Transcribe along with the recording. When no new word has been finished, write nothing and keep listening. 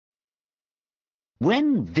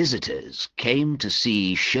When visitors came to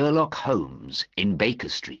see Sherlock Holmes in Baker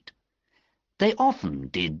Street, they often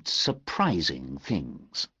did surprising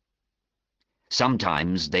things.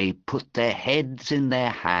 Sometimes they put their heads in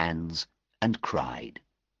their hands and cried.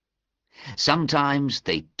 Sometimes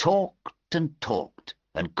they talked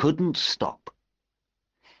and couldn't stop.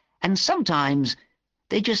 And sometimes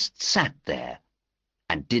they just sat there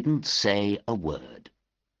and didn't say a word.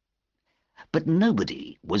 But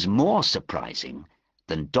nobody was more surprising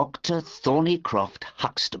than Dr. Thorneycroft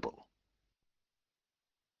Huxtable.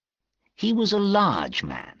 He was a large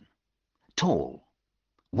man, tall,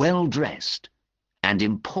 well-dressed, and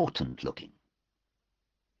important-looking.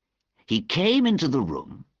 He came into the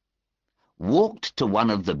room, walked to one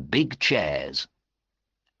of the big chairs,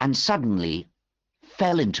 and suddenly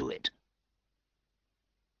fell into it.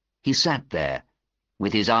 He sat there,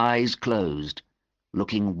 with his eyes closed,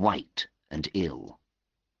 looking white and ill.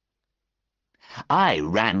 I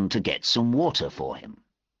ran to get some water for him.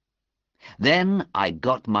 Then I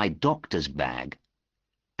got my doctor's bag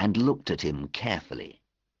and looked at him carefully.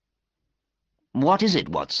 "What is it,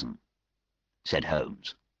 Watson?" said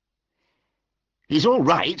Holmes. "He's all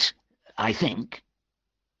right, I think,"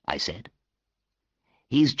 I said.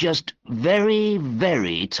 "He's just very,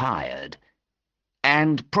 very tired,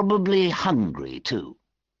 and probably hungry, too."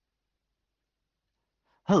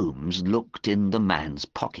 Holmes looked in the man's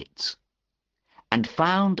pockets and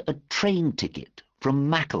found a train ticket from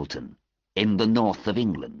Mackleton in the north of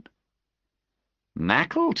England.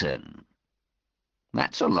 "Mackleton?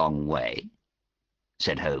 That's a long way,"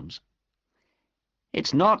 said Holmes.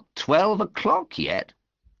 "It's not 12 o'clock yet,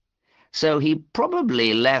 so he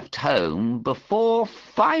probably left home before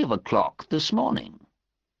 5 o'clock this morning."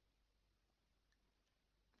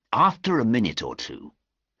 After a minute or two,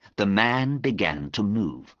 the man began to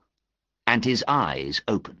move, and his eyes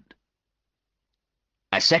opened.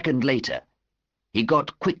 A second later, he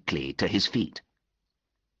got quickly to his feet.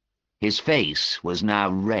 His face was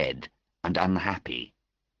now red and unhappy.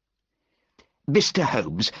 "Mr.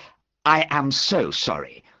 Holmes, I am so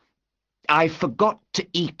sorry. I forgot to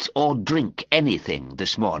eat or drink anything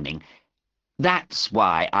this morning. That's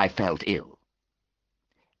why I felt ill."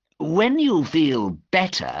 "When you feel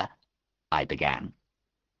better—" I began.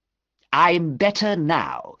 "I'm better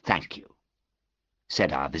now, thank you,"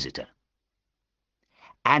 said our visitor.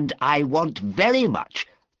 "And I want very much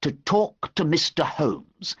to talk to Mr.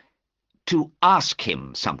 Holmes, to ask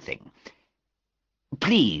him something.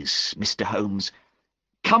 Please, Mr. Holmes,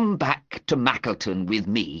 come back to Mackleton with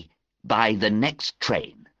me by the next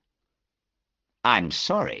train." "I'm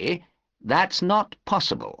sorry, that's not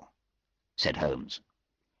possible," said Holmes.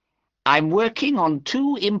 "I'm working on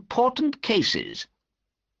two important cases,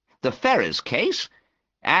 the Ferrers case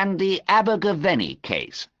and the Abergavenny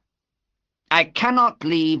case. I cannot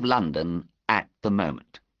leave London at the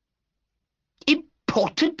moment."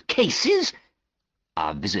 "Important cases?"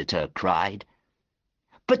 our visitor cried.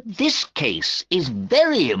 "But this case is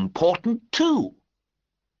very important too.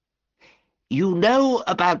 You know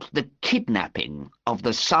about the kidnapping of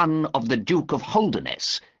the son of the Duke of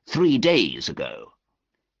Holderness 3 days ago?"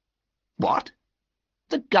 "What?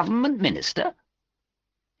 The government minister?"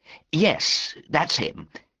 "Yes, that's him.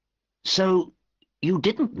 So you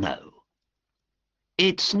didn't know.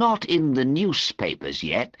 It's not in the newspapers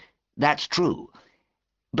yet, that's true.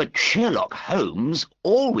 But Sherlock Holmes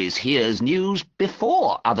always hears news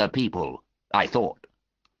before other people, I thought."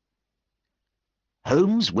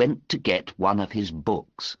 Holmes went to get one of his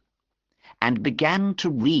books and began to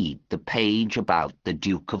read the page about the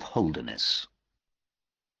Duke of Holderness.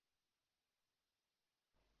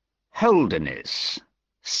 Holderness,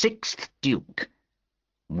 6th Duke.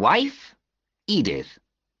 Wife, Edith,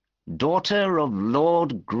 daughter of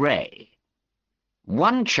Lord Grey.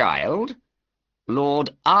 One child,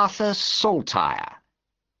 Lord Arthur Saltire.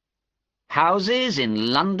 Houses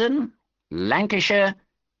in London, Lancashire,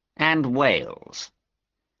 and Wales.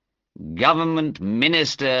 Government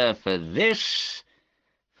minister for this,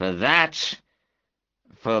 for that,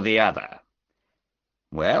 for the other.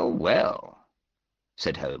 "Well, well,"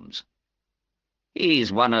 said Holmes.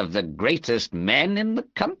 "He's one of the greatest men in the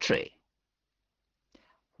country."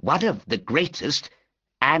 "One of the greatest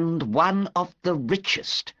and one of the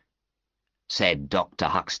richest," said Dr.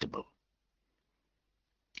 Huxtable.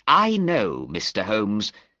 "I know, Mr.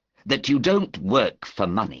 Holmes, that you don't work for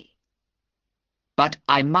money. But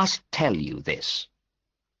I must tell you this.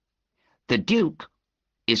 The Duke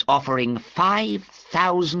is offering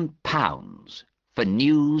 £5,000 for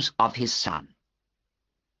news of his son,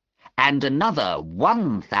 and another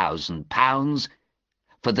 £1,000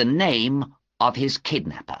 for the name of his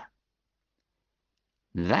kidnapper.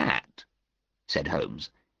 "That," said Holmes,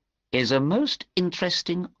 "is a most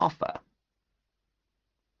interesting offer."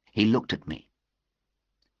 He looked at me.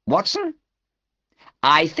 "Watson,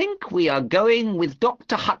 I think we are going with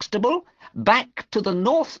Dr. Huxtable back to the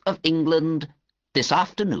north of England this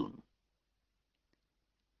afternoon."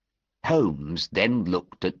 Holmes then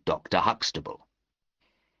looked at Dr. Huxtable.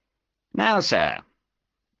 "Now, sir,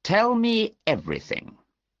 tell me everything.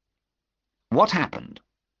 What happened?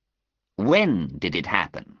 When did it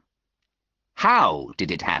happen? How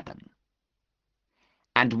did it happen?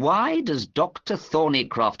 And why does Dr.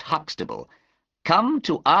 Thorneycroft Huxtable come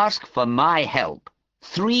to ask for my help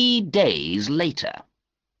 3 days later?"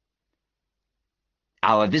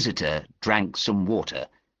 Our visitor drank some water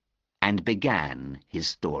and began his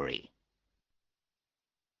story.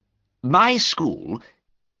 "My school,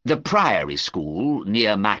 the Priory School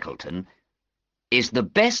near Mackleton, is the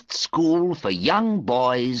best school for young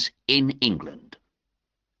boys in England,"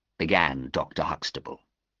 began Dr. Huxtable.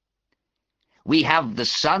 "We have the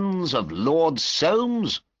sons of Lord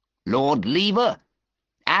Soames, Lord Lever,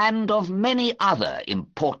 and of many other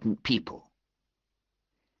important people.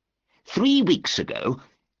 3 weeks ago,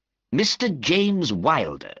 Mr. James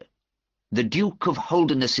Wilder, the Duke of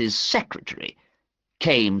Holderness's secretary,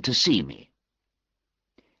 came to see me.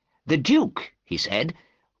 The Duke, he said,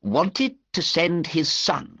 wanted to send his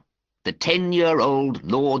son, the 10-year-old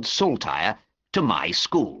Lord Saltire, to my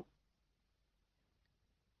school.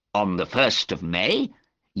 On the 1st of May,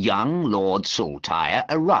 young Lord Saltire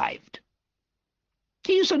arrived.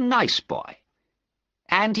 He's a nice boy,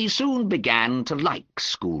 and he soon began to like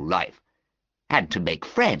school life, had to make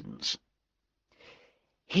friends.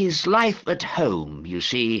 His life at home, you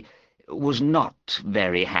see, was not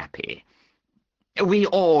very happy. We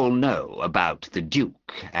all know about the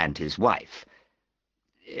Duke and his wife.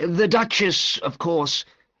 The Duchess, of course,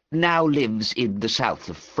 now lives in the south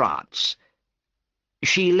of France.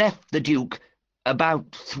 She left the Duke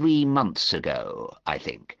about 3 months ago, I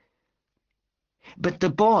think. But the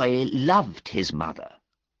boy loved his mother,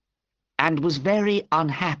 and was very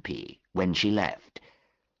unhappy when she left.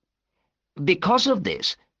 Because of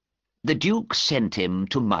this, the Duke sent him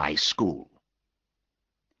to my school.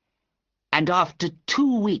 And after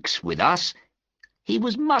 2 weeks with us, he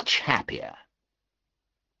was much happier.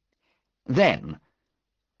 Then,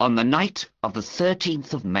 on the night of the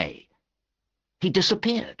 13th of May, he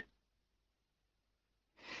disappeared.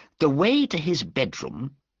 The way to his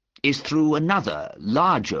bedroom is through another,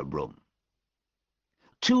 larger room.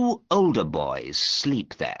 2 older boys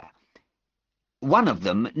sleep there. One of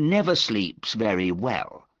them never sleeps very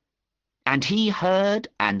well, and he heard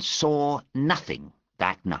and saw nothing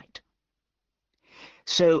that night.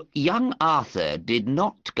 So young Arthur did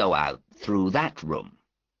not go out through that room.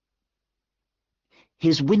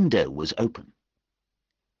 His window was open,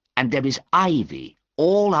 and there is ivy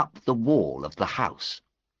all up the wall of the house.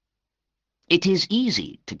 It is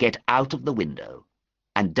easy to get out of the window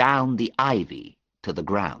and down the ivy to the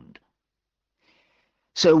ground.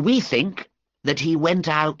 So we think that he went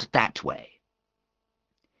out that way.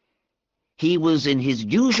 He was in his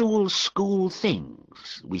usual school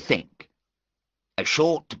things, we think. A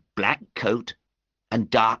short black coat and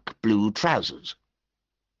dark blue trousers.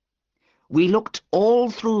 We looked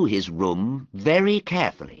all through his room very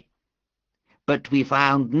carefully, but we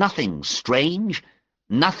found nothing strange,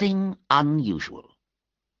 nothing unusual.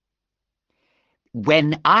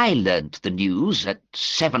 When I learnt the news at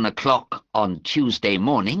 7 o'clock on Tuesday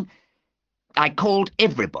morning, I called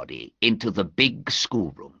everybody into the big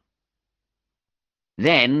schoolroom.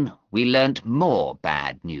 Then we learnt more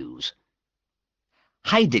bad news.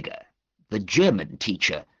 Heidegger, the German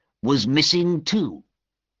teacher, was missing too.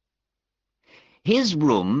 His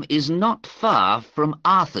room is not far from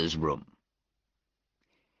Arthur's room.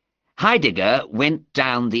 Heidegger went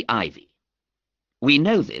down the ivy. We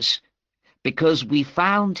know this because we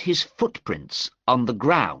found his footprints on the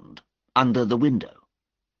ground under the window.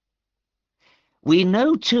 We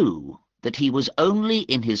know, too, that he was only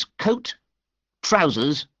in his coat,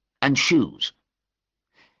 trousers, and shoes,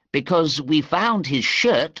 because we found his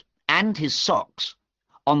shirt and his socks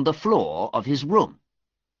on the floor of his room.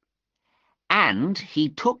 And he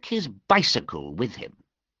took his bicycle with him.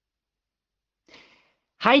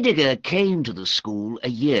 Heidegger came to the school a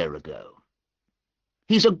year ago.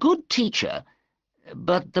 He's a good teacher,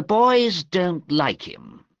 but the boys don't like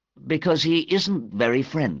him, because he isn't very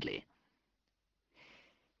friendly.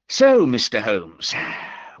 So, Mr. Holmes,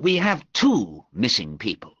 we have 2 missing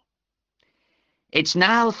people. It's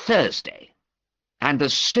now Thursday, and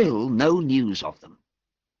there's still no news of them.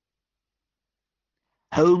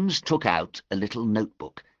 Holmes took out a little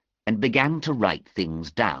notebook and began to write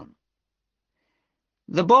things down.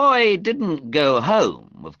 "The boy didn't go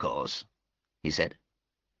home, of course," he said.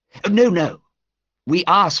 "No, no. We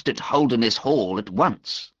asked at Holderness Hall at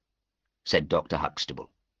once," said Dr. Huxtable.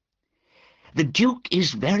 "The Duke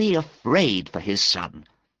is very afraid for his son,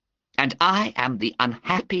 and I am the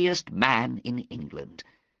unhappiest man in England.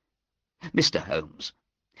 Mr. Holmes,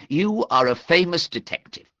 you are a famous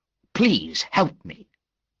detective. Please help me."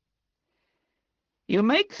 "You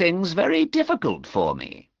make things very difficult for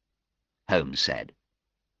me," Holmes said.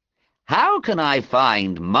 "How can I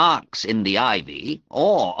find marks in the ivy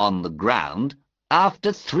or on the ground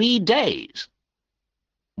after 3 days?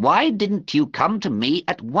 Why didn't you come to me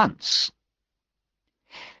at once?"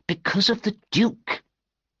 "Because of the Duke,"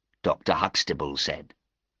 Dr. Huxtable said.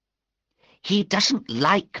 "He doesn't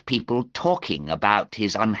like people talking about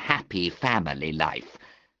his unhappy family life."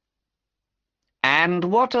 "And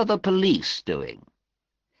what are the police doing?"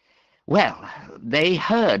 "Well, they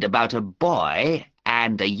heard about a boy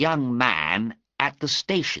and a young man at the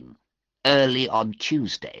station early on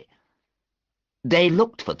Tuesday. They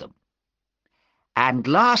looked for them, and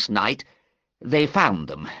last night they found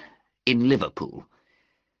them in Liverpool.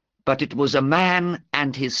 But it was a man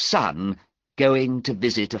and his son going to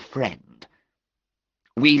visit a friend.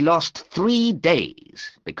 We lost 3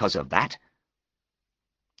 days because of that.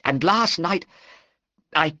 And last night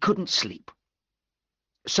I couldn't sleep.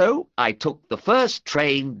 So I took the first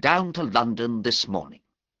train down to London this morning."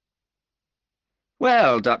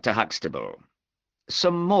 "Well, Dr. Huxtable,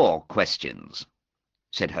 some more questions,"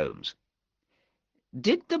 said Holmes.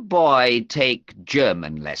 "Did the boy take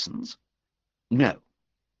German lessons?" "No."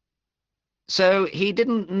 "So he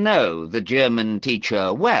didn't know the German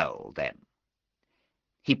teacher well, then?"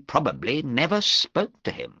 "He probably never spoke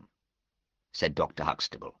to him," said Dr.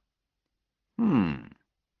 Huxtable.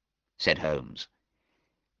 Said Holmes.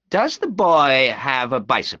 "Does the boy have a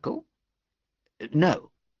bicycle?"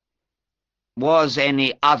 "No." "Was any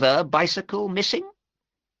other bicycle missing?"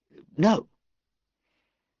 "No."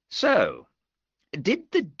 "So,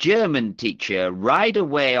 did the German teacher ride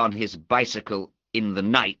away on his bicycle in the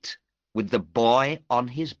night with the boy on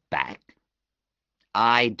his back?"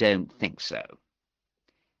 "I don't think so."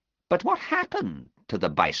 "But what happened to the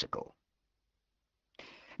bicycle?"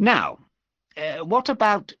 "Now, what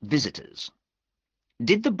about visitors?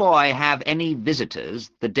 Did the boy have any visitors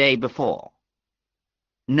the day before?"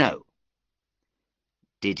 "No."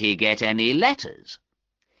 "Did he get any letters?"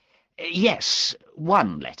 "Yes,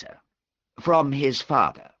 one letter, from his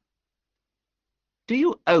father." "Do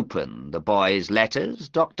you open the boy's letters,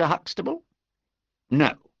 Dr. Huxtable?"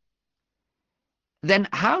 "No." "Then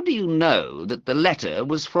how do you know that the letter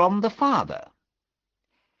was from the father?"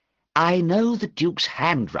 "I know the Duke's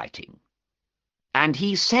handwriting, and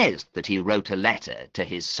he says that he wrote a letter to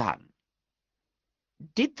his son."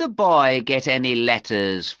 "Did the boy get any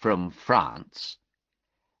letters from France?"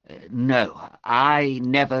 "No, I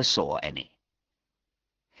never saw any."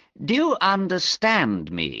 "Do you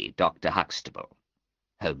understand me, Dr. Huxtable?"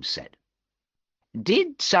 Holmes said.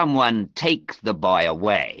 "Did someone take the boy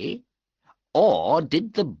away, or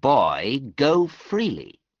did the boy go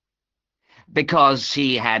freely? Because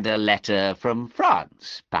he had a letter from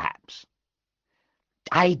France, perhaps?"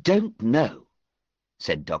 "I don't know,"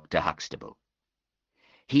 said Dr. Huxtable.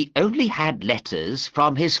 "He only had letters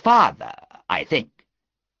from his father, I think."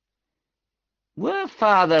 "Were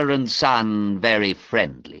father and son very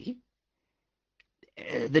friendly?"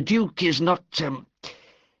 "The Duke is not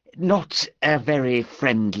a very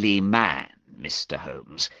friendly man, Mr.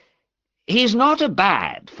 Holmes. He's not a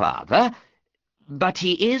bad father, but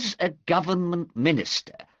he is a government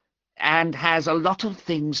minister, and has a lot of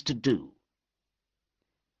things to do."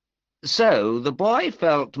 "So the boy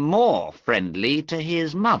felt more friendly to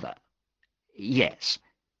his mother?" "Yes."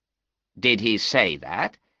 "Did he say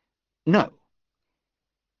that?" "No."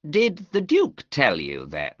 "Did the Duke tell you,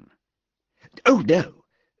 then?" "Oh, no.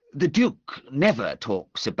 The Duke never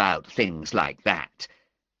talks about things like that."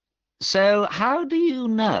 "So how do you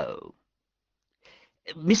know?"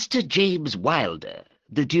 "Mr. James Wilder,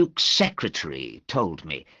 the Duke's secretary, told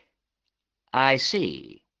me." "I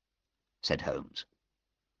see," said Holmes.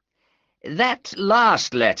 "That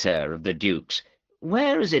last letter of the Duke's,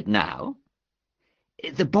 where is it now?"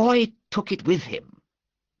 "The boy took it with him,"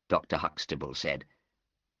 Dr. Huxtable said.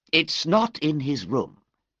 "It's not in his room.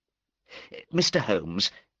 Mr.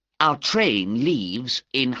 Holmes, our train leaves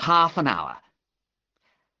in half an hour."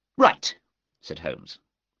 "Right," said Holmes.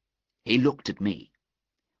 He looked at me.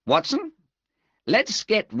 "Watson, let's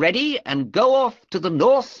get ready and go off to the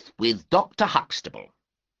north with Dr. Huxtable."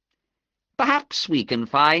 Perhaps we can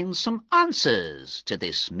find some answers to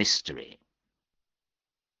this mystery.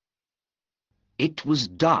 It was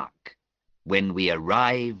dark when we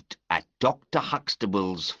arrived at Dr.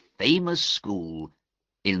 Huxtable's famous school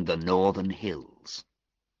in the Northern Hills.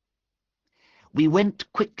 We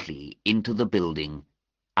went quickly into the building,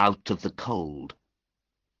 out of the cold,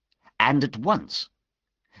 and at once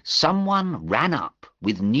someone ran up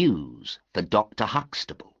with news for Dr.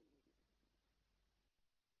 Huxtable.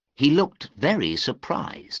 He looked very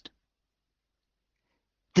surprised.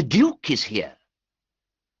 "The Duke is here,"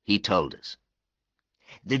 he told us.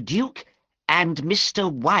 "The Duke and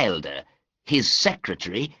Mr. Wilder, his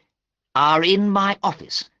secretary, are in my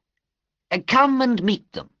office. Come and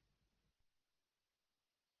meet them."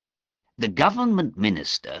 The government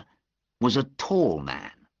minister was a tall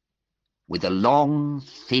man, with a long,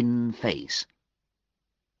 thin face.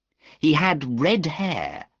 He had red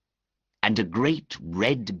hair and a great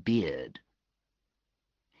red beard.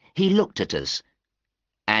 He looked at us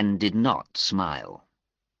and did not smile.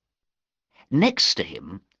 Next to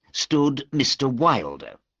him stood Mr.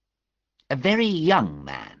 Wilder, a very young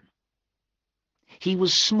man. He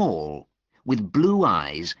was small, with blue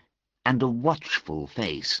eyes and a watchful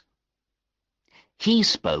face. He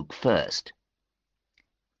spoke first.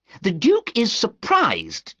 "The Duke is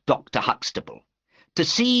surprised, Dr. Huxtable, to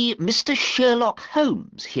see Mr. Sherlock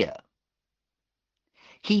Holmes here.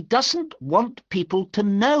 He doesn't want people to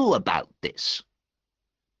know about this.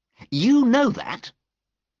 You know that.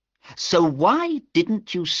 So why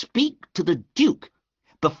didn't you speak to the Duke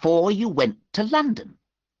before you went to London?"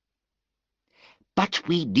 "But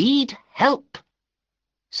we need help,"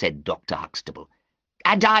 said Dr. Huxtable,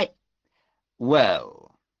 "and I—"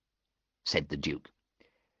 "Well," said the Duke,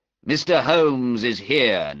 "Mr. Holmes is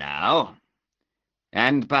here now,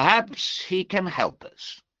 and perhaps he can help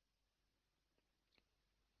us."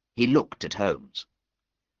 He looked at Holmes.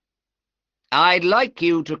 "I'd like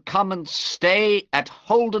you to come and stay at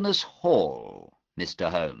Holderness Hall,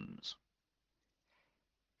 Mr. Holmes."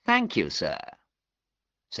 "Thank you, sir,"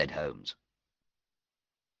 said Holmes.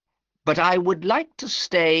 "But I would like to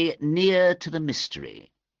stay near to the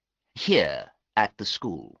mystery, here at the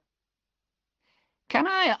school. Can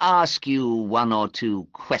I ask you one or two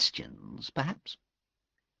questions, perhaps?"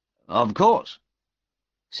 "Of course,"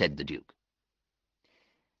 said the Duke.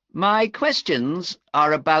 "My questions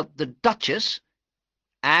are about the Duchess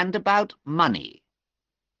and about money,"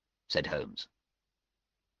 said Holmes.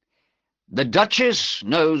 "The Duchess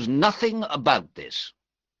knows nothing about this,"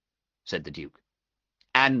 said the Duke,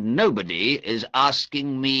 "and nobody is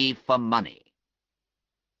asking me for money."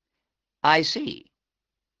 "I see,"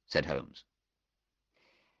 said Holmes.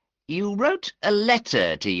 "You wrote a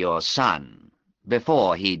letter to your son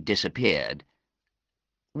before he disappeared.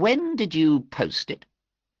 When did you post it?"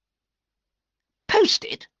 "Post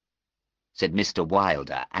it?" said Mr.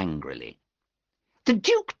 Wilder angrily. "The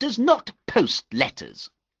Duke does not post letters.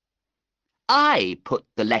 I put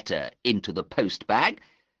the letter into the post-bag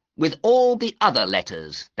with all the other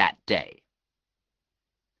letters that day."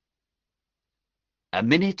 A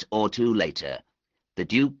minute or two later, the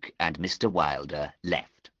Duke and Mr. Wilder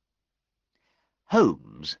left.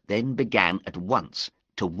 Holmes then began at once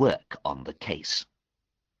to work on the case.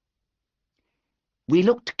 We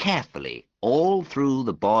looked carefully all through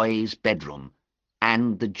the boy's bedroom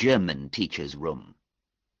and the German teacher's room.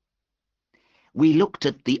 We looked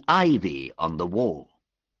at the ivy on the wall,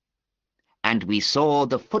 and we saw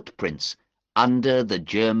the footprints under the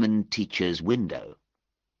German teacher's window.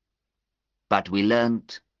 But we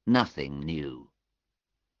learnt nothing new.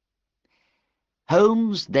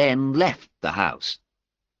 Holmes then left the house,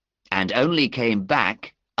 and only came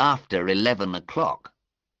back after 11 o'clock.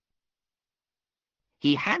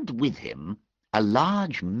 He had with him a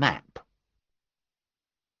large map.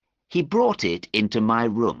 He brought it into my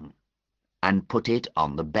room and put it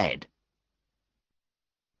on the bed.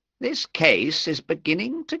 "This case is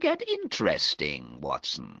beginning to get interesting,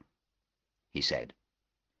 Watson," he said.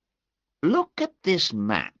 "Look at this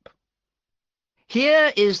map.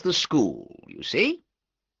 Here is the school, you see,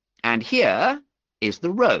 and here is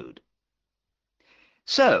the road.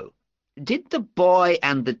 So, did the boy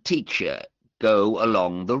and the teacher go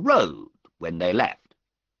along the road when they left?"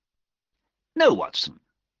 "No, Watson,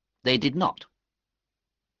 they did not."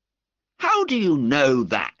 "How do you know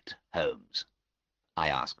that, Holmes?" I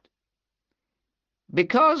asked.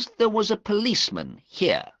 "Because there was a policeman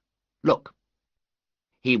here. Look.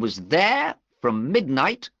 He was there from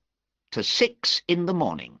midnight to 6 in the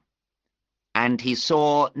morning, and he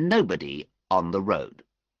saw nobody on the road.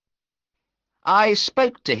 I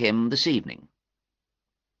spoke to him this evening.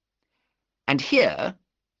 And here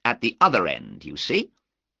At the other end, you see,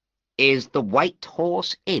 is the White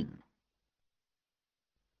Horse Inn.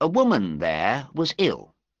 A woman there was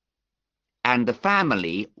ill, and the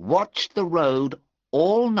family watched the road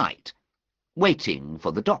all night, waiting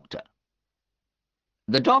for the doctor.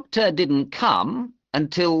 The doctor didn't come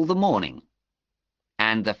until the morning,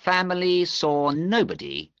 and the family saw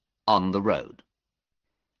nobody on the road.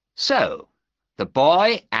 So, the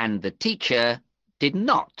boy and the teacher did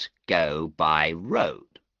not go by road.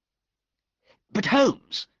 But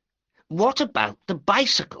Holmes, what about the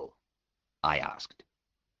bicycle? I asked.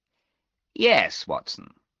 Yes,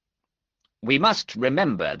 Watson. We must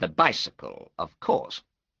remember the bicycle, of course.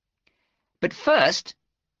 But first,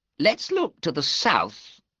 let's look to the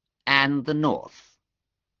south and the north.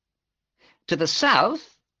 To the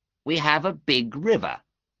south, we have a big river.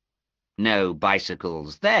 No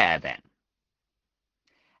bicycles there, then.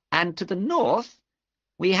 And to the north,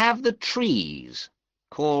 we have the trees,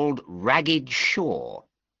 called Ragged Shaw,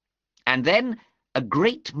 and then a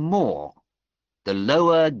great moor, the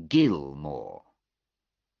Lower Gill Moor.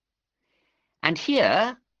 And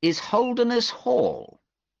here is Holderness Hall,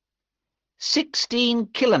 16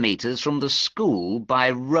 kilometres from the school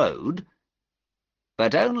by road,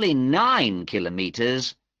 but only 9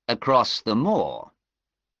 kilometres across the moor.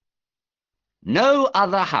 No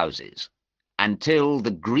other houses until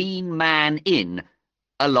the Green Man Inn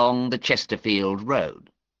along the Chesterfield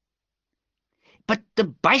Road. But the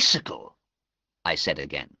bicycle, I said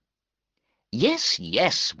again. Yes,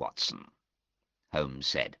 yes, Watson, Holmes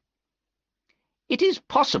said. It is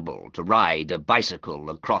possible to ride a bicycle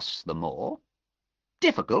across the moor.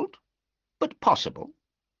 Difficult, but possible.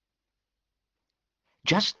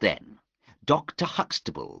 Just then, Dr.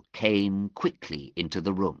 Huxtable came quickly into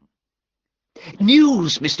the room.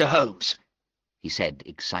 "News, Mr. Holmes," he said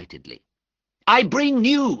excitedly. "I bring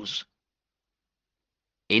news."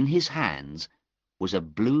 In his hands was a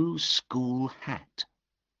blue school hat.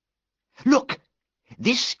 "Look,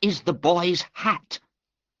 this is the boy's hat.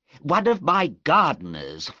 One of my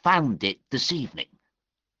gardeners found it this evening."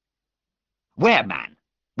 "Where, man?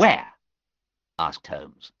 Where?" asked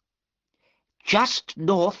Holmes. "Just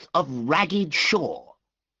north of Ragged Shaw,"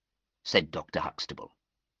 said Dr. Huxtable.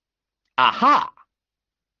 "Aha!"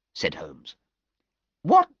 said Holmes.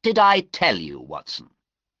 "What did I tell you, Watson?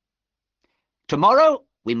 Tomorrow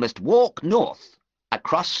we must walk north,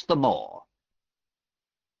 across the moor."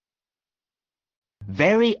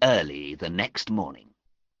 Very early the next morning,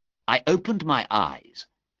 I opened my eyes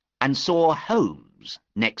and saw Holmes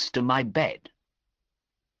next to my bed.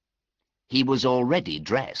 He was already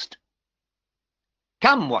dressed.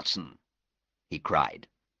 "Come, Watson," he cried.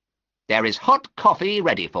 "There is hot coffee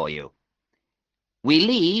ready for you. We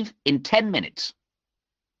leave in 10 minutes.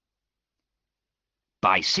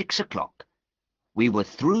 By 6 o'clock, we were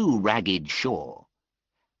through Ragged Shaw,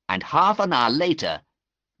 and half an hour later,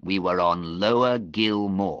 we were on Lower Gill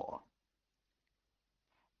Moor.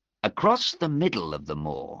 Across the middle of the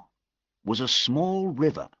moor was a small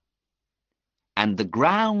river, and the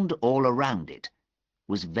ground all around it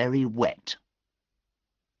was very wet.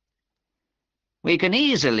 "We can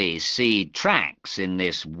easily see tracks in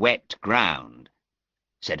this wet ground,"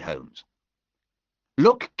 said Holmes.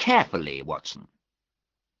 "Look carefully, Watson."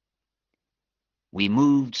 We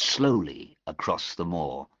moved slowly across the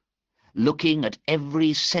moor, looking at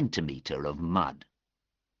every centimetre of mud.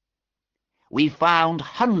 We found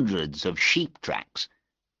hundreds of sheep tracks,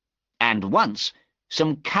 and once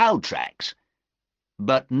some cow tracks,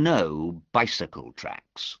 but no bicycle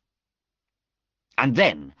tracks. And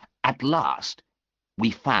then, at last,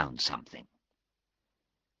 we found something.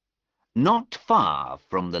 Not far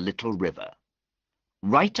from the little river,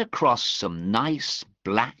 right across some nice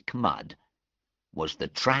black mud, was the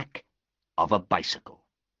track of a bicycle.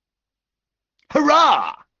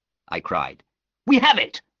 "Hurrah!" I cried. "We have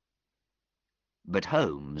it!" But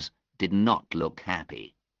Holmes did not look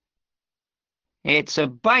happy. "It's a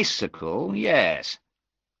bicycle, yes,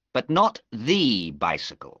 but not the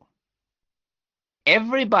bicycle.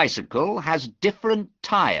 Every bicycle has different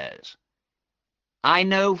tires. I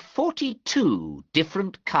know 42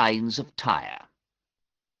 different kinds of tire.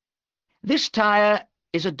 This tire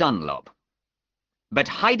is a Dunlop, but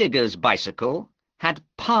Heidegger's bicycle had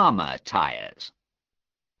Palmer tires.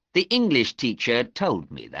 The English teacher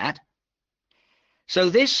told me that. So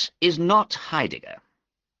this is not Heidegger."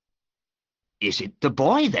 "Is it the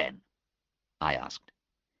boy, then?" I asked.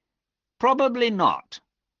 "Probably not.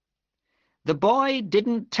 The boy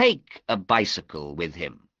didn't take a bicycle with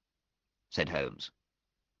him," said Holmes.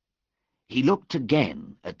 He looked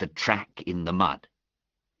again at the track in the mud.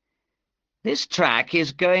 This track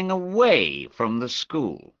is going away from the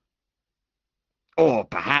school. Or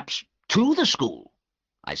perhaps to the school,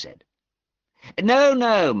 I said. No,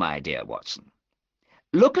 no, my dear Watson.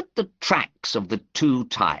 Look at the tracks of the two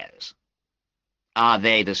tires. Are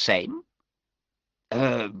they the same?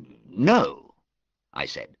 No, I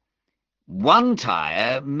said. One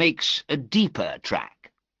tire makes a deeper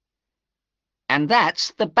track. And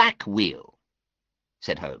that's the back wheel,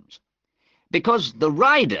 said Holmes. Because the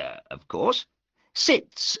rider, of course,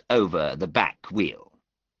 sits over the back wheel.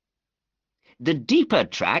 The deeper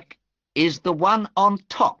track is the one on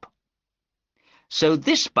top. So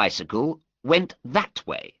this bicycle went that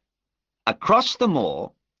way, across the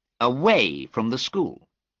moor, away from the school.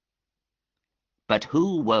 But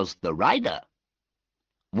who was the rider?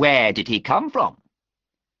 Where did he come from?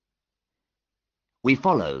 We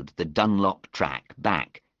followed the Dunlop track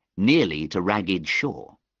back, nearly to Ragged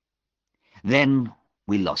Shaw. Then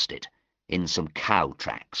we lost it in some cow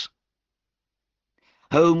tracks.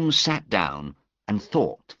 Holmes sat down and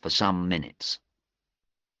thought for some minutes.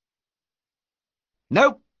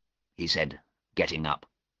 "No," he said, getting up.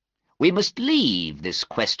 "We must leave this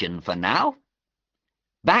question for now.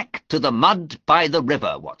 Back to the mud by the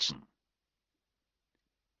river, Watson."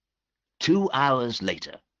 2 hours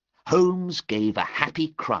later, Holmes gave a happy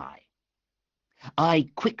cry. I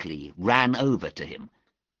quickly ran over to him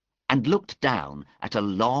and looked down at a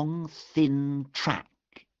long, thin track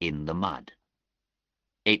in the mud.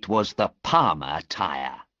 It was the Palmer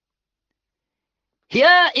tire.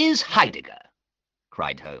 "Here is Heidegger,"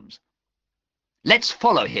 cried Holmes. "Let's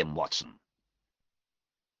follow him, Watson."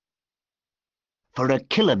 For a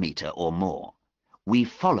kilometre or more, we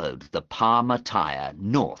followed the Palmer tire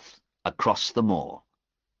north across the moor,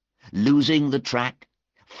 losing the track,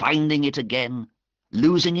 finding it again,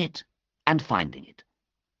 losing it and finding it.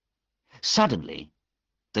 Suddenly,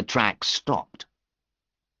 the track stopped.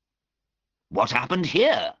 "What happened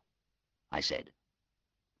here?" I said.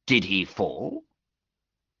 "Did he fall?"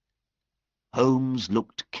 Holmes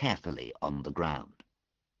looked carefully on the ground.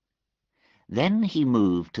 Then he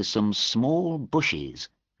moved to some small bushes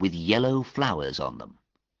with yellow flowers on them.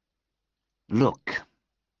 "Look,"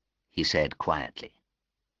 he said quietly.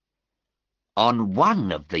 On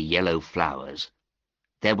one of the yellow flowers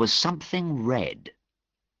there was something red,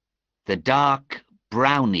 the dark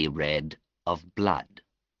browny red of blood.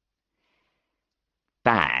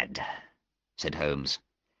 "Bad," said Holmes.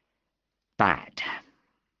 "Bad.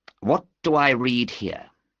 What do I read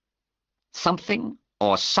here? Something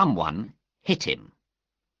or someone hit him.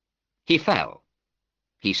 He fell.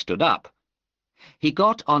 He stood up. He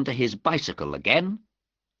got onto his bicycle again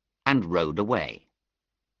and rode away.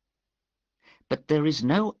 But there is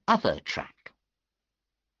no other track.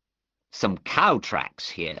 Some cow tracks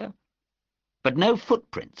here, but no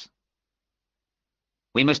footprints.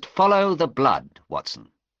 We must follow the blood,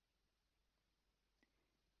 Watson."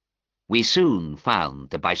 We soon found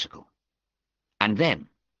the bicycle, and then,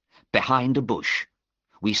 behind a bush,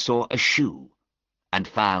 we saw a shoe and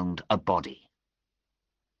found a body.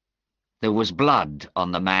 There was blood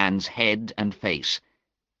on the man's head and face,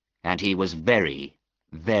 and he was very,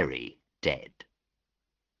 very dead.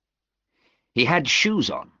 He had shoes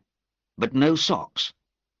on, but no socks,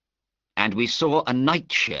 and we saw a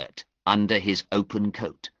nightshirt under his open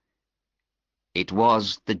coat. It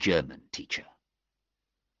was the German teacher.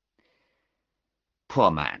 "Poor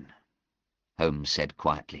man," Holmes said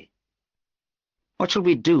quietly. "What shall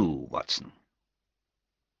we do, Watson?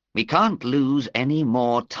 We can't lose any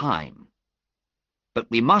more time, but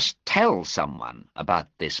we must tell someone about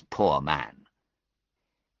this poor man."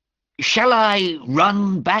 "Shall I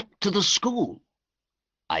run back to the school?"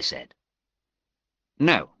 I said.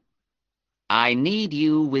 "No. I need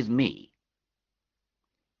you with me."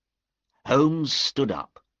 Holmes stood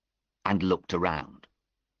up and looked around.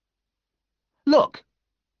 "Look,"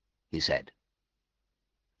 he said.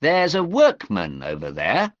 "There's a workman over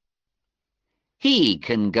there. He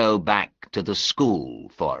can go back to the school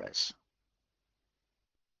for us."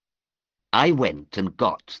 I went and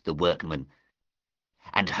got the workman,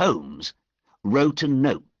 and Holmes wrote a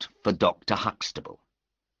note for Dr. Huxtable.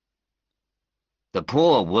 The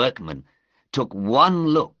poor workman took one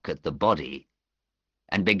look at the body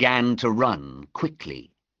and began to run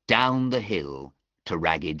quickly down the hill to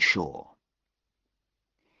Ragged Shaw.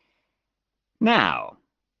 "Now,"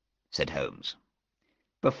 said Holmes,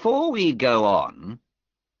 "before we go on,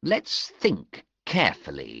 let's think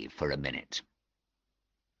carefully for a minute.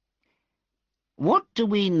 What do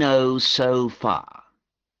we know so far?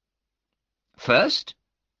 First,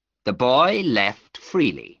 the boy left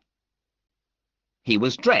freely. He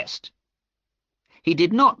was dressed. He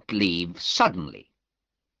did not leave suddenly.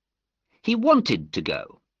 He wanted to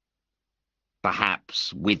go.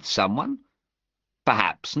 Perhaps with someone,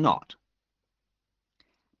 perhaps not.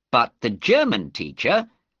 But the German teacher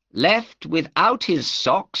left without his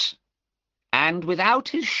socks and without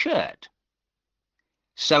his shirt.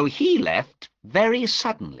 So he left very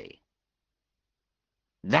suddenly.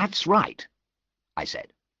 That's right, I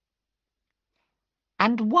said.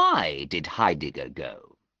 And why did Heidegger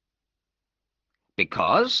go?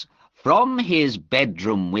 Because from his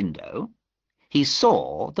bedroom window he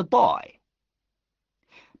saw the boy.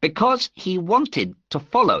 Because he wanted to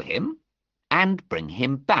follow him and bring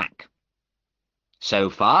him back. So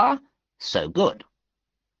far, so good.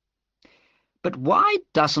 But why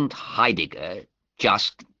doesn't Heidegger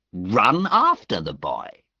just run after the boy?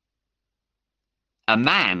 A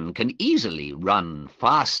man can easily run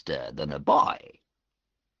faster than a boy.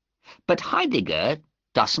 But Heidegger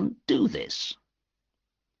doesn't do this.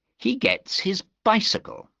 He gets his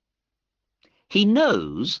bicycle. He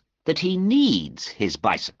knows that he needs his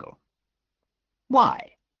bicycle.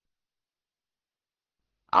 Why?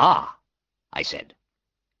 Ah, I said,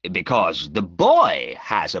 because the boy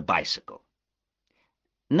has a bicycle.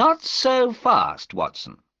 Not so fast,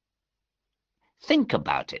 Watson. Think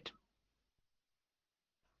about it.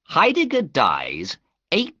 Heidegger dies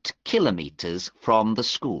 8 kilometers from the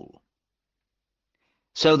school.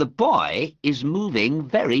 So the boy is moving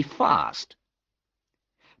very fast,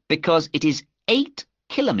 because it is 8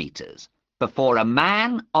 kilometers before a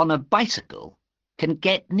man on a bicycle can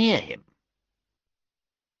get near him.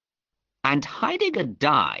 And Heidegger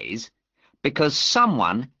dies because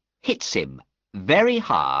someone hits him very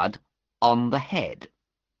hard on the head.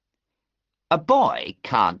 A boy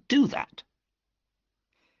can't do that.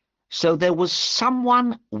 So there was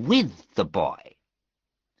someone with the boy,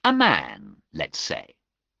 a man, let's say.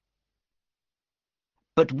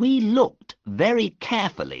 But we looked very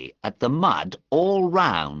carefully at the mud all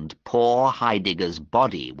round poor Heidegger's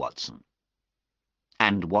body, Watson.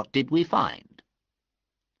 And what did we find?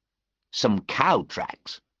 Some cow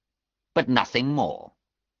tracks, but nothing more.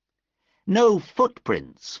 No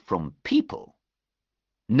footprints from people.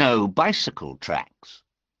 No bicycle tracks.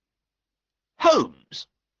 Holmes,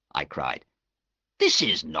 I cried, this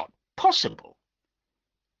is not possible.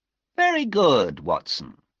 Very good,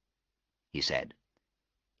 Watson, he said.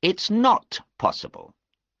 It's not possible.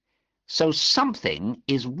 So something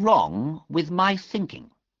is wrong with my thinking.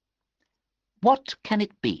 What can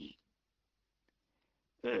it be?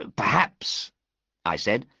 Perhaps, I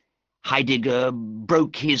said, Heidegger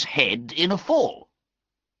broke his head in a fall.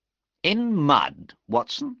 In mud,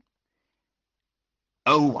 Watson?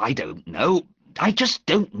 Oh, I don't know. I just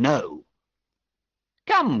don't know.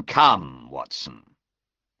 Come, come, Watson,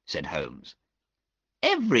 said Holmes.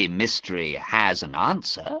 Every mystery has an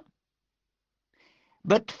answer.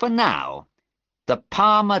 But for now, the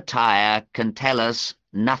Palmer tyre can tell us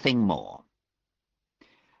nothing more.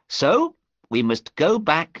 So we must go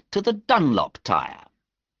back to the Dunlop tyre.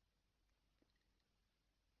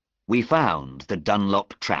 We found the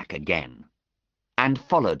Dunlop track again, and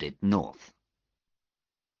followed it north.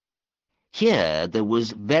 Here there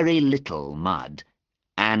was very little mud,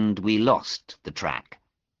 and we lost the track.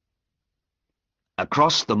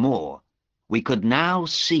 Across the moor, we could now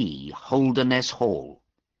see Holderness Hall,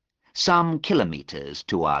 some kilometres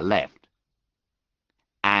to our left.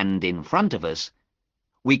 And in front of us,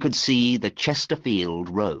 we could see the Chesterfield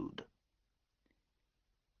Road.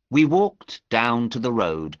 We walked down to the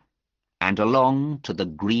road and along to the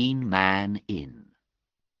Green Man Inn.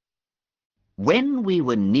 When we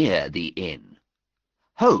were near the inn,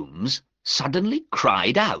 Holmes suddenly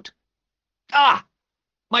cried out, "Ah!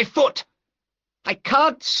 My foot! I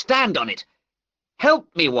can't stand on it!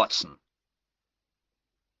 Help me, Watson!"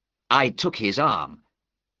 I took his arm,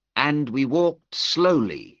 and we walked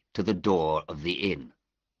slowly to the door of the inn.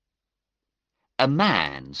 A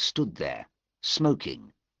man stood there,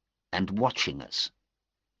 smoking and watching us.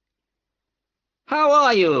 "How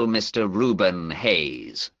are you, Mr. Reuben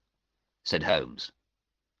Hayes?" said Holmes.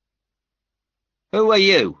 "Who are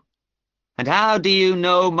you, and how do you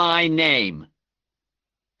know my name?"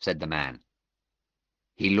 said the man.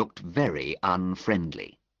 He looked very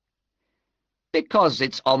unfriendly. "Because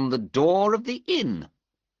it's on the door of the inn,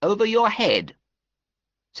 over your head,"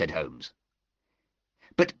 said Holmes.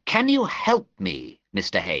 "But can you help me,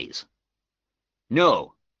 Mr. Hayes?"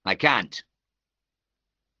 "No, I can't."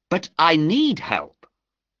 "But I need help.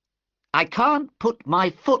 I can't put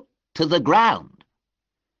my foot to the ground."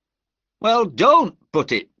 "Well, don't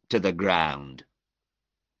put it to the ground."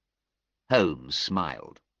 Holmes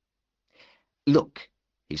smiled. "Look,"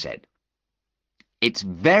 he said, It's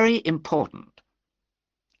very important,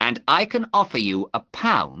 and I can offer you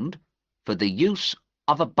 £1 for the use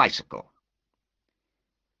of a bicycle."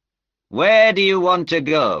 "Where do you want to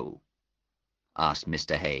go?" asked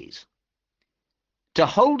Mr. Hayes. "To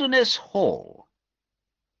Holderness Hall."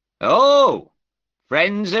 "Oh,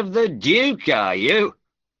 friends of the Duke, are you?"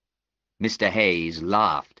 Mr. Hayes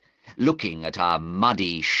laughed, looking at our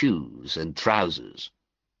muddy shoes and trousers.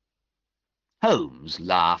 Holmes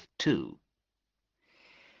laughed too.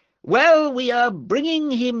 "Well, we are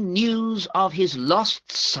bringing him news of his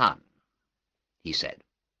lost son," he said.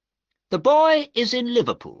 "The boy is in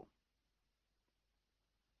Liverpool."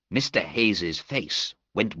 Mr. Hayes's face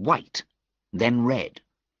went white, then red.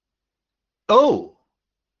 "Oh,"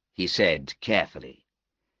 he said carefully.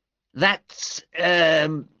 That's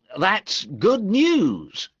good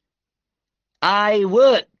news. I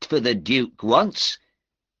worked for the Duke once,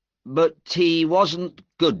 but he wasn't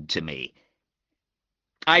good to me.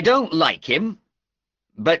 I don't like him,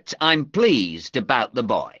 but I'm pleased about the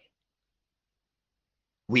boy."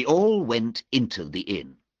 We all went into the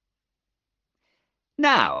inn.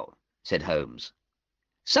 "Now," said Holmes,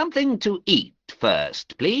 "something to eat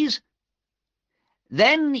first, please.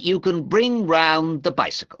 Then you can bring round the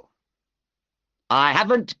bicycle." "I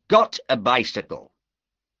haven't got a bicycle,"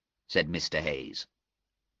 said Mr. Hayes.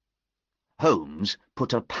 Holmes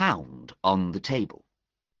put £1 on the table.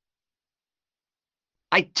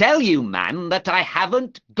 "I tell you, man, that I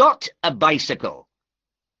haven't got a bicycle.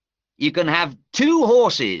 You can have 2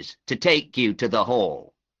 horses to take you to the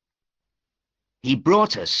hall." He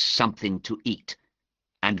brought us something to eat,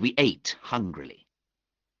 and we ate hungrily.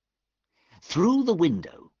 Through the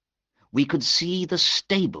window, we could see the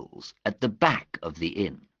stables at the back of the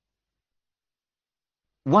inn.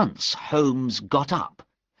 Once Holmes got up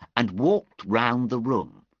and walked round the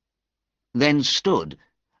room, then stood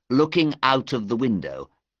looking out of the window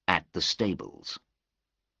at the stables.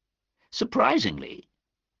 Surprisingly,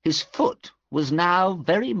 his foot was now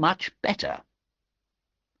very much better.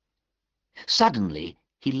 Suddenly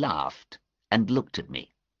he laughed and looked at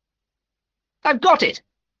me. "I've got it!"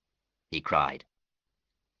 he cried.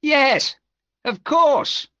 "Yes, of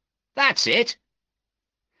course, that's it.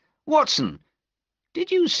 Watson,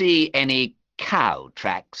 did you see any cow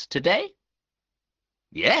tracks today?"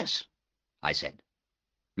 "Yes," I said.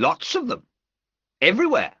 "Lots of them.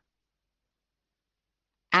 Everywhere."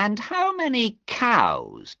 "And how many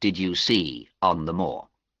cows did you see on the moor?"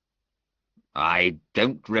 "I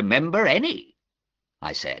don't remember any,"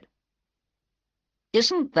 I said.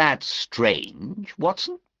 "Isn't that strange,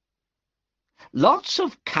 Watson? Lots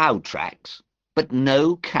of cow tracks, but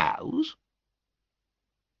no cows?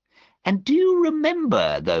 And do you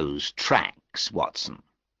remember those tracks, Watson?"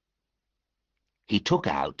 He took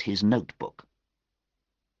out his notebook.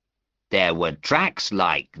 "There were tracks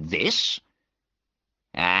like this,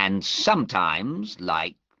 and sometimes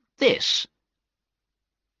like this,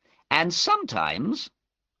 and sometimes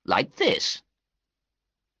like this.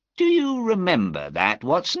 Do you remember that,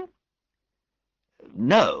 Watson?"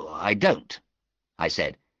 "No, I don't," I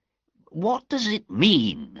said. "What does it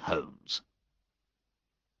mean, Holmes?"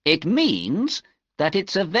 "It means that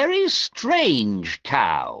it's a very strange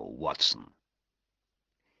cow, Watson.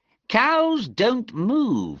 Cows don't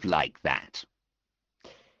move like that.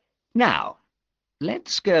 Now,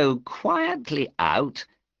 let's go quietly out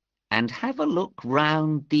and have a look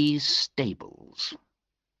round these stables."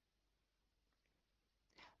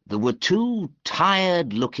 There were 2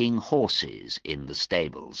 tired-looking horses in the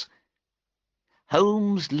stables.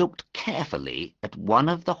 Holmes looked carefully at one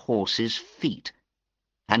of the horse's feet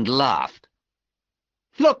and laughed.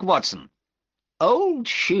 "Look, Watson, old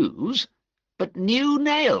shoes, but new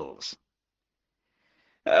nails.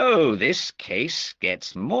 Oh, this case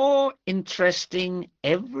gets more interesting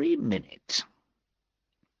every minute."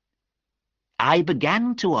 I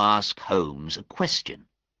began to ask Holmes a question,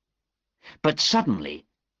 but suddenly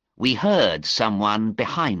we heard someone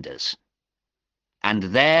behind us, and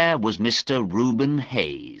there was Mr. Reuben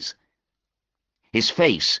Hayes. His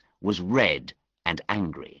face was red and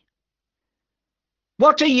angry.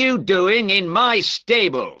 "What are you doing in my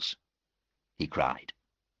stables?" he cried.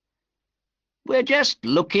 "We're just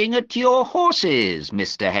looking at your horses,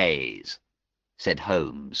 Mr. Hayes," said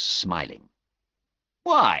Holmes, smiling.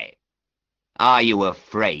 "Why? Are you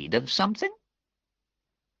afraid of something?"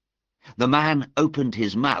 The man opened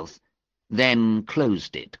his mouth, then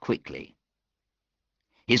closed it quickly.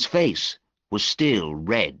 His face was still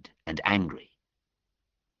red and angry.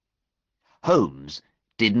 Holmes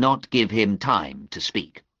did not give him time to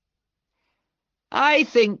speak. "I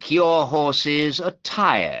think your horses are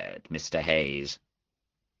tired, Mr. Hayes.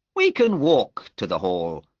 We can walk to the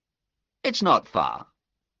hall. It's not far.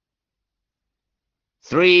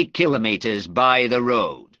 3 kilometers by the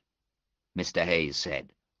road, Mr. Hayes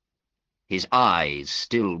said. His eyes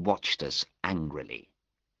still watched us angrily.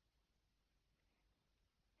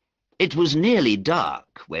 It was nearly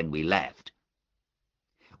dark when we left.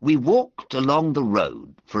 We walked along the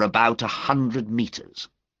road for about 100 meters.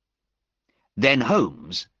 Then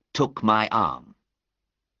Holmes took my arm.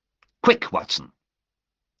 Quick, Watson.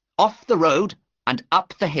 Off the road and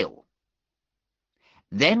up the hill.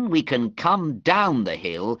 Then we can come down the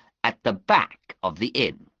hill at the back of the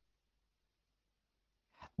inn.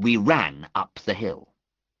 We ran up the hill.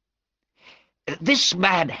 This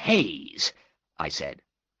man Hayes, I said.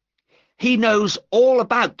 He knows all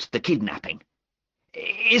about the kidnapping.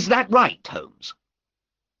 Is that right, Holmes?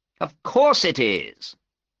 Of course it is,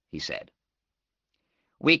 he said.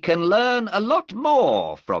 We can learn a lot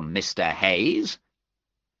more from Mr. Hayes.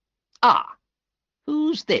 Ah,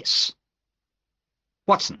 who's this?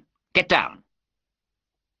 Watson, get down.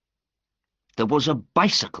 There was a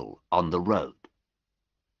bicycle on the road.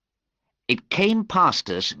 It came past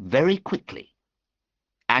us very quickly,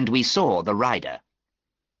 and we saw the rider,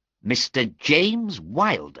 Mr. James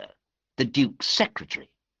Wilder, the Duke's secretary.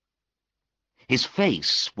 His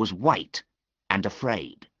face was white and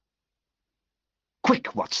afraid.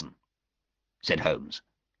 Quick, Watson, said Holmes.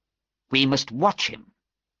 We must watch him.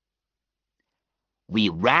 We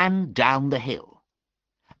ran down the hill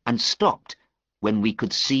and stopped when we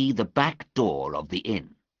could see the back door of the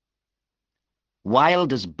inn.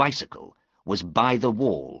 Wilder's bicycle was by the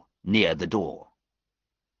wall near the door.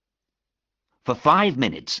 For 5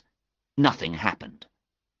 minutes, nothing happened.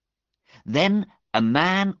 Then a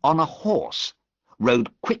man on a horse rode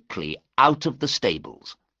quickly out of the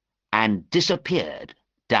stables and disappeared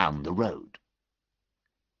down the road.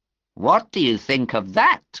 What do you think of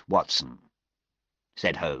that, Watson?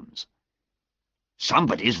 Said Holmes.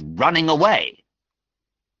 Somebody's running away.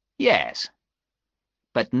 Yes,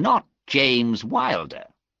 but not James Wilder,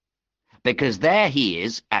 because there he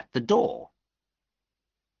is at the door.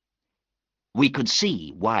 We could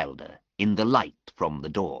see Wilder in the light from the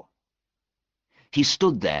door. He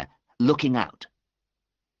stood there looking out,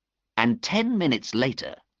 and 10 minutes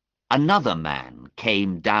later another man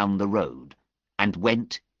came down the road and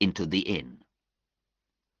went into the inn.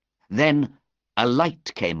 Then a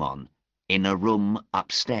light came on in a room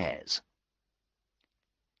upstairs.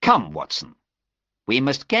 Come, Watson, we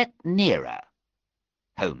must get nearer,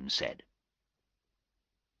 Holmes said.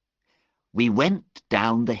 We went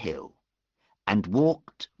down the hill and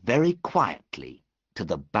walked very quietly to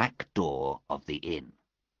the back door of the inn.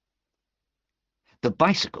 The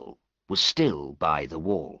bicycle was still by the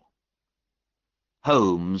wall.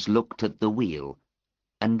 Holmes looked at the wheel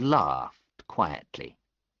and laughed quietly.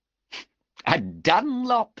 A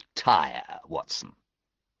Dunlop tire, Watson.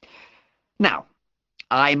 Now,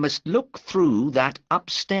 I must look through that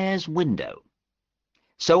upstairs window,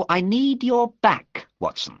 so I need your back,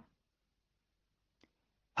 Watson.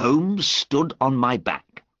 Holmes stood on my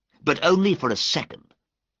back, but only for a second,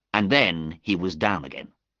 and then he was down again.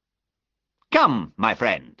 Come, my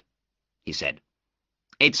friend, he said.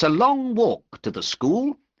 It's a long walk to the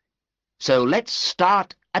school, so let's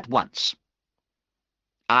start at once.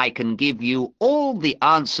 I can give you all the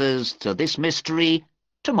answers to this mystery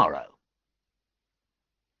tomorrow.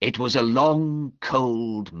 It was a long,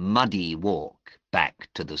 cold, muddy walk back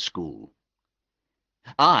to the school.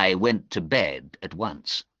 I went to bed at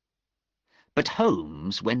once, but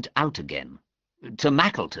Holmes went out again, to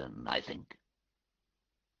Mackleton, I think.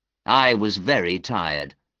 I was very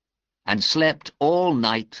tired, and slept all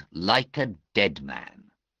night like a dead man.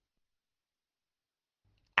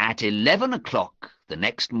 At 11 o'clock the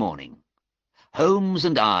next morning, Holmes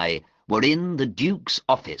and I were in the Duke's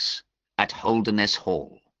office at Holderness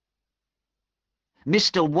Hall.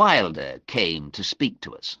 Mr. Wilder came to speak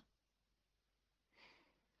to us.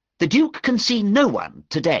 The Duke can see no one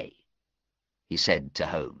today, he said to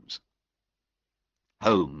Holmes.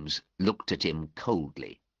 Holmes looked at him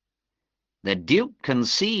coldly. The Duke can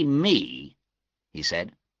see me, he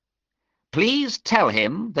said. Please tell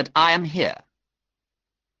him that I am here.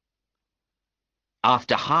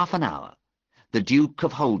 After half an hour, the Duke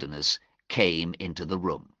of Holderness came into the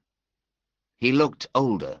room. He looked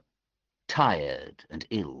older, tired and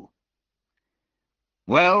ill.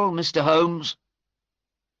 Well, Mr. Holmes,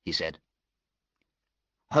 he said.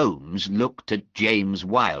 Holmes looked at James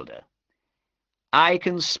Wilder. I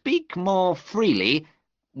can speak more freely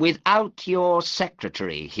without your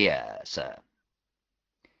secretary here, sir.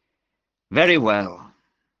 Very well,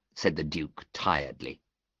 said the Duke tiredly.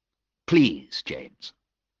 Please, James.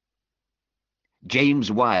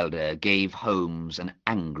 James Wilder gave Holmes an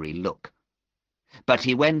angry look, but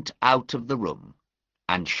he went out of the room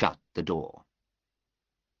and shut the door.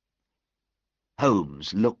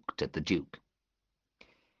 Holmes looked at the Duke.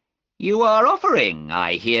 "You are offering,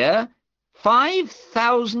 I hear,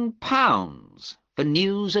 £5,000 for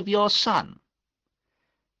news of your son.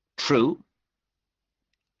 True?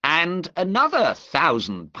 And another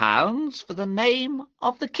 £1,000 for the name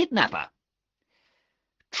of the kidnapper.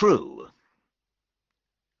 True."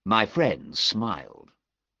 My friend smiled.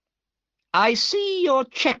 "I see your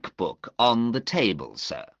cheque-book on the table,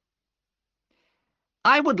 sir.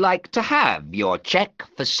 I would like to have your cheque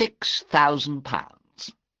for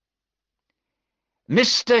 £6,000.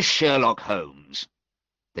 "Mr. Sherlock Holmes,"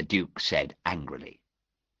 the Duke said angrily,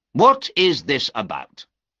 "what is this about?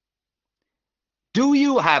 Do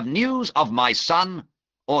you have news of my son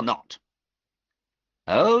or not?"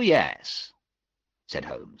 "Oh, yes," said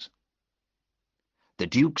Holmes. The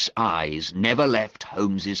Duke's eyes never left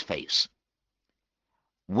Holmes's face.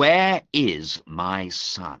 "Where is my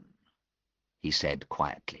son?" he said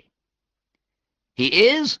quietly. "He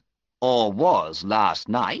is, or was last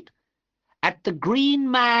night, at the Green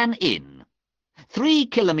Man Inn, 3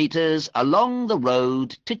 kilometres along the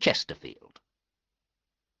road to Chesterfield."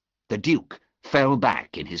 The Duke fell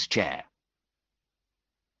back in his chair.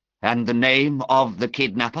 "And the name of the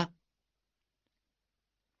kidnapper?"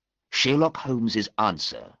 Sherlock Holmes's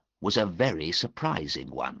answer was a very surprising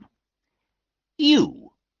one.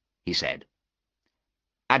 "You," he said.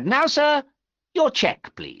 "And now, sir, your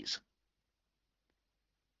cheque, please."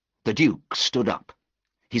 The Duke stood up,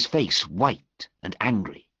 his face white and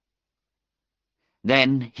angry.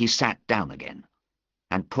 Then he sat down again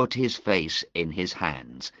and put his face in his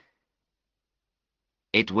hands.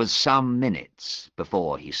 It was some minutes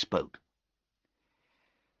before he spoke.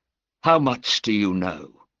 "How much do you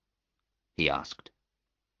know?" he asked.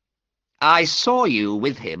 "I saw you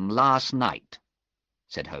with him last night,"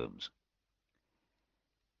 said Holmes.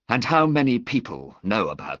 "And how many people know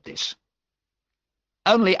about this?"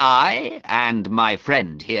 "Only I and my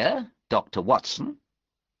friend here, Dr. Watson."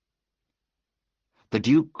 The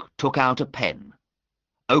Duke took out a pen,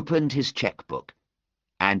 opened his cheque-book,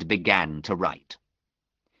 and began to write.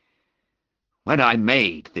 "When I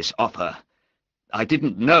made this offer, I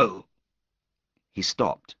didn't know—" He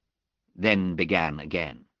stopped, then began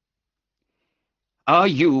again. "Are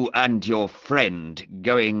you and your friend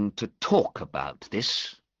going to talk about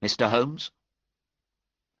this, Mr. Holmes?"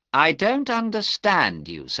 "I don't understand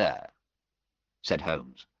you, sir," said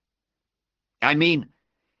Holmes. "I mean,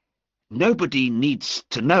 nobody needs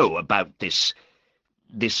to know about this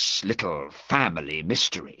little family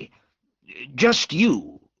mystery. Just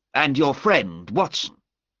you and your friend Watson.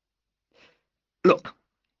 Look,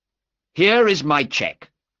 here is my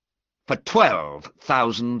cheque for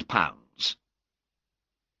 £12,000.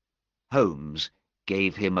 Holmes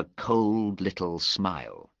gave him a cold little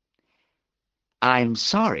smile. "I'm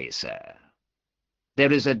sorry, sir.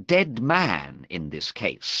 There is a dead man in this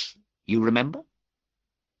case, you remember?"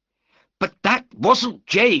 "But that wasn't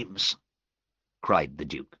James!" cried the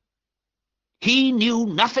Duke. "He knew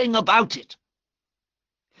nothing about it.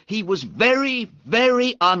 He was very,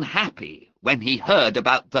 very unhappy when he heard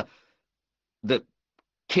about the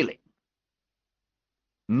killing."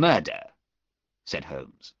 "Murder," said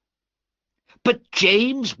Holmes. "But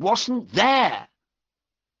James wasn't there.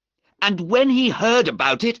 And when he heard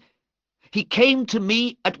about it, he came to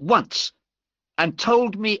me at once and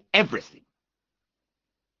told me everything.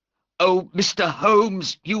 Oh, Mr.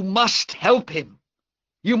 Holmes, you must help him.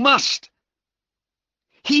 You must.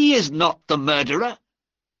 He is not the murderer.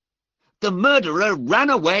 The murderer ran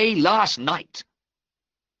away last night."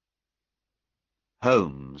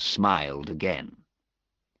 Holmes smiled again.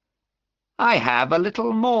 "I have a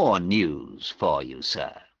little more news for you,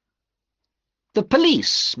 sir. The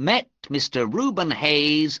police met Mr. Reuben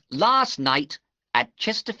Hayes last night at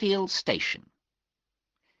Chesterfield Station.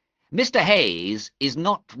 Mr. Hayes is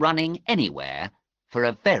not running anywhere for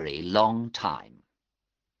a very long time."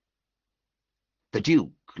 The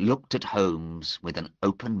Duke looked at Holmes with an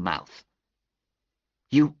open mouth.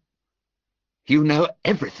 You know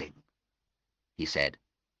everything," he said.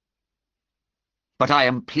 "But I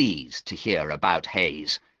am pleased to hear about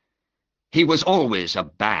Hayes. He was always a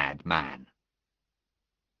bad man.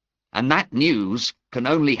 And that news can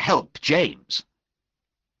only help James."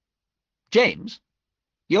 "James?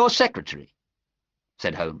 Your secretary?"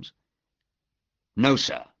 said Holmes. "No,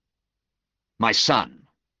 sir. My son.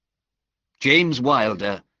 James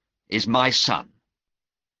Wilder is my son."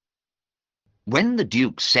 When the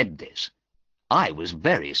Duke said this, I was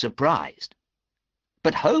very surprised.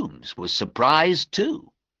 But Holmes was surprised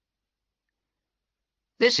too.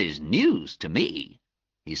 "This is news to me,"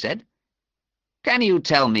 he said. "Can you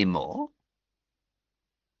tell me more?"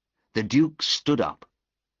 The Duke stood up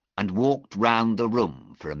and walked round the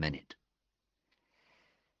room for a minute.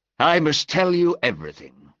 "I must tell you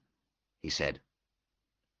everything," he said.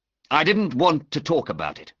 "I didn't want to talk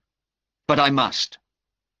about it, but I must.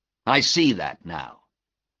 I see that now."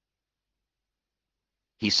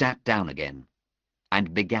 He sat down again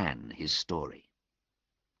and began his story.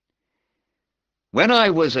 "When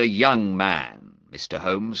I was a young man, Mr.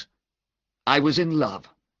 Holmes, I was in love.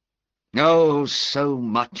 Oh, so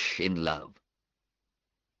much in love.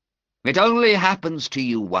 It only happens to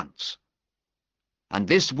you once, and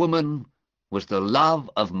this woman was the love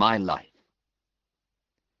of my life.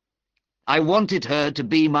 I wanted her to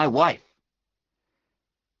be my wife,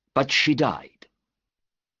 but she died.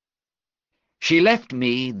 She left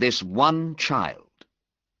me this one child,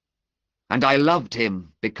 and I loved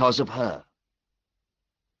him because of her.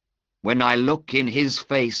 When I look in his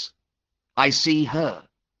face, I see her,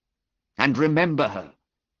 and remember her,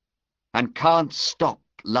 and can't stop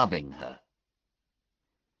loving her.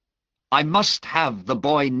 I must have the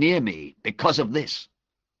boy near me because of this.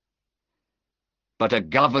 But a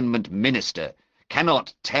government minister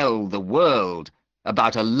cannot tell the world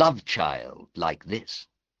about a love child like this.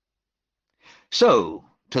 So,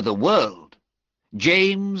 to the world,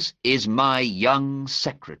 James is my young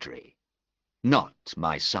secretary, not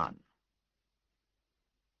my son.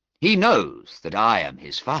 He knows that I am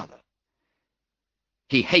his father.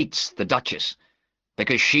 He hates the Duchess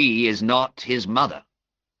because she is not his mother.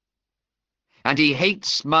 And he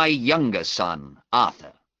hates my younger son,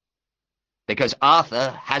 Arthur, because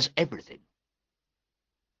Arthur has everything.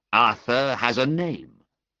 Arthur has a name,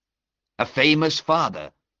 a famous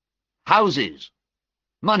father, houses,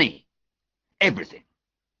 money, everything.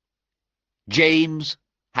 James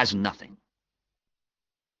has nothing.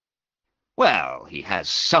 Well, he has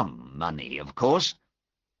some money, of course,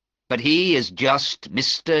 but he is just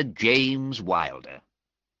Mr. James Wilder,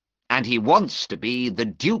 and he wants to be the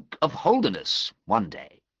Duke of Holderness one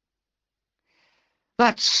day.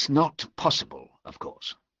 That's not possible, of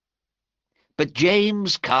course. But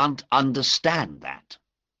James can't understand that.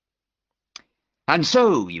 And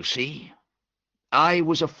so, you see, I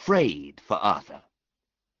was afraid for Arthur.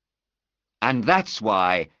 And that's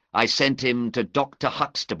why I sent him to Dr.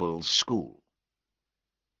 Huxtable's school.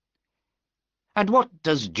 And what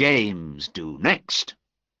does James do next?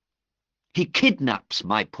 He kidnaps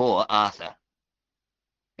my poor Arthur.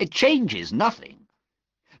 It changes nothing,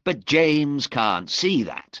 but James can't see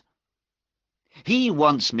that. He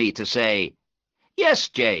wants me to say, "Yes,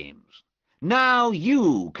 James, now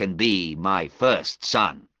you can be my first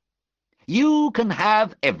son. You can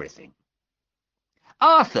have everything.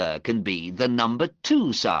 Arthur can be the number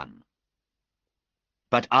 2 son."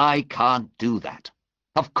 But I can't do that.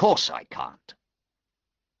 Of course I can't.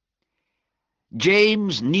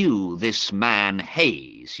 James knew this man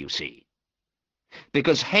Hayes, you see,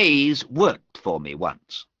 because Hayes worked for me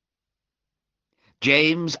once.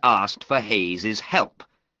 James asked for Hayes's help,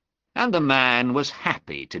 and the man was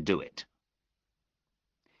happy to do it.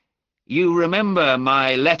 You remember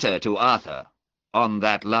my letter to Arthur on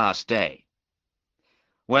that last day?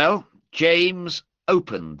 Well, James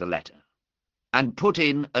opened the letter and put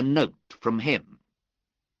in a note from him.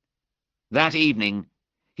 That evening,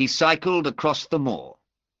 he cycled across the moor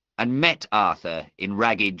and met Arthur in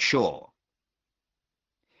Ragged Shaw.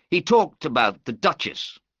 He talked about the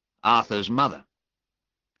Duchess, Arthur's mother.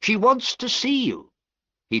 "She wants to see you,"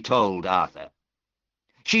 he told Arthur.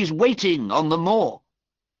 "She's waiting on the moor.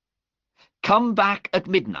 Come back at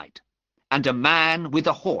midnight, and a man with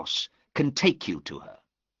a horse can take you to her."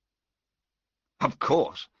 Of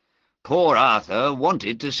course, poor Arthur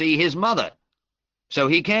wanted to see his mother, so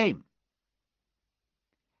he came.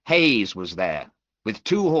 Hayes was there, with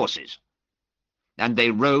 2 horses, and they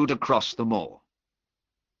rode across the moor.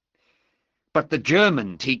 But the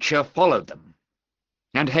German teacher followed them,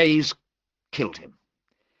 and Hayes killed him.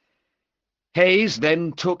 Hayes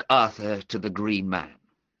then took Arthur to the Green Man.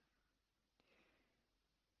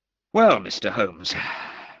 Well, Mr. Holmes,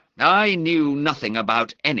 I knew nothing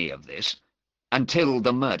about any of this until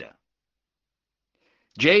the murder.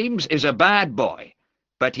 James is a bad boy,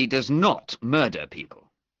 but he does not murder people.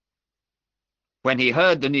 When he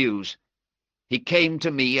heard the news, he came to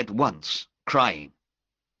me at once, crying.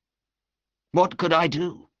 What could I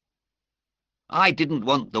do? I didn't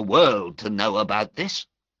want the world to know about this.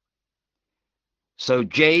 So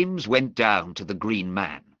James went down to the Green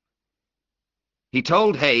Man. He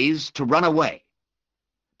told Hayes to run away,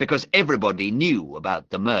 because everybody knew about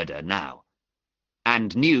the murder now,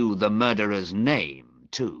 and knew the murderer's name,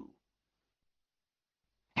 too.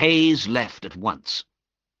 Hayes left at once.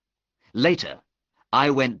 Later, I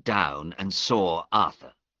went down and saw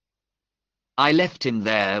Arthur. I left him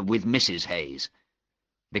there with Mrs. Hayes,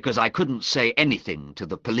 because I couldn't say anything to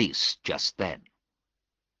the police just then.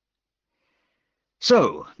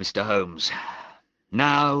 So, Mr. Holmes,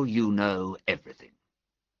 now you know everything.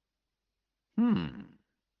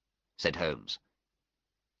 Said Holmes.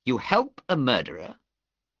 You help a murderer.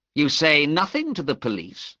 You say nothing to the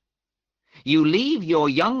police. You leave your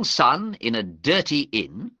young son in a dirty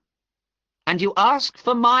inn, and you ask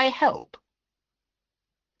for my help.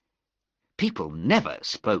 People never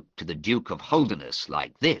spoke to the Duke of Holderness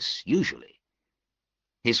like this, usually.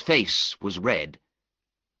 His face was red,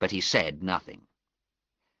 but he said nothing.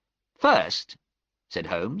 First, said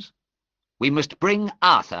Holmes, we must bring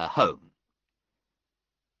Arthur home.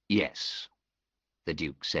 Yes, the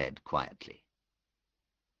Duke said quietly.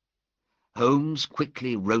 Holmes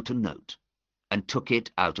quickly wrote a note and took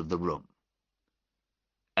it out of the room.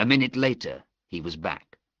 A minute later, he was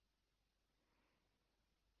back.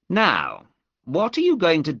 Now, what are you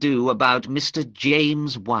going to do about Mr.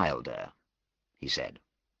 James Wilder? He said.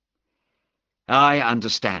 I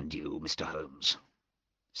understand you, Mr. Holmes,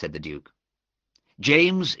 said the Duke.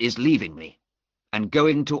 James is leaving me and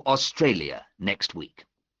going to Australia next week.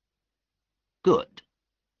 Good,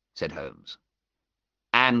 said Holmes.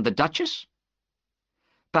 And the Duchess?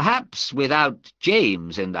 Perhaps without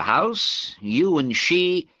James in the house, you and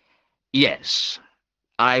she— Yes,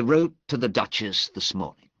 I wrote to the Duchess this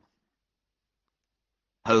morning.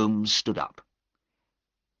 Holmes stood up.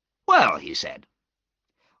 Well, he said,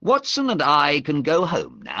 Watson and I can go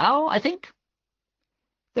home now, I think.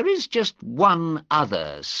 There is just one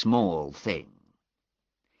other small thing.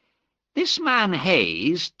 This man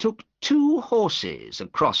Hayes took 2 horses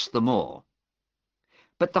across the moor,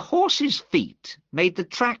 but the horses' feet made the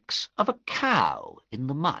tracks of a cow in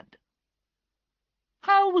the mud.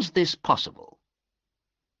 How was this possible?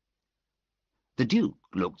 The Duke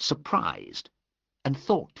looked surprised and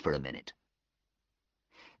thought for a minute.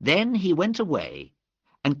 Then he went away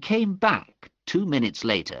and came back 2 minutes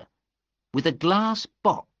later with a glass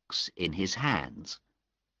box in his hands.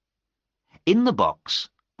 In the box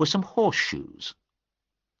were some horseshoes.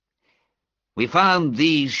 We found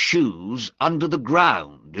these shoes under the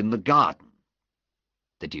ground in the garden,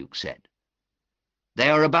 the Duke said. They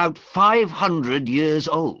are about 500 years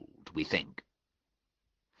old, we think.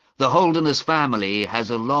 The Holderness family has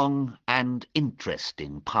a long and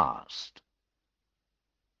interesting past.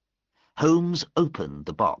 Holmes opened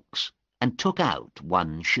the box and took out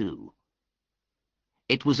one shoe.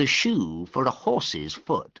 It was a shoe for a horse's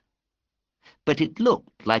foot, but it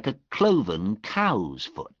looked like a cloven cow's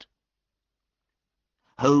foot.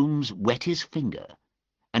 Holmes wet his finger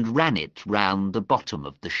and ran it round the bottom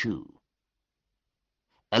of the shoe.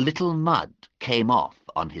 A little mud came off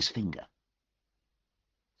on his finger.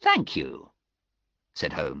 Thank you,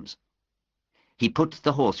 said Holmes. He put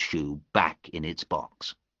the horseshoe back in its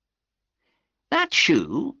box. That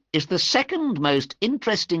shoe is the second most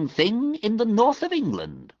interesting thing in the north of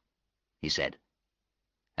England, he said.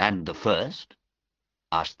 And the first?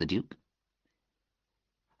 Asked the Duke.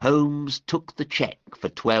 Holmes took the cheque for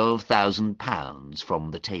 £12,000 from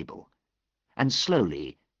the table and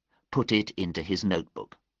slowly put it into his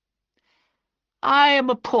notebook. I am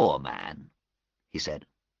a poor man, he said.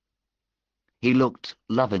 He looked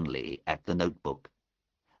lovingly at the notebook,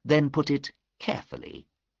 then put it carefully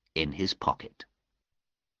in his pocket.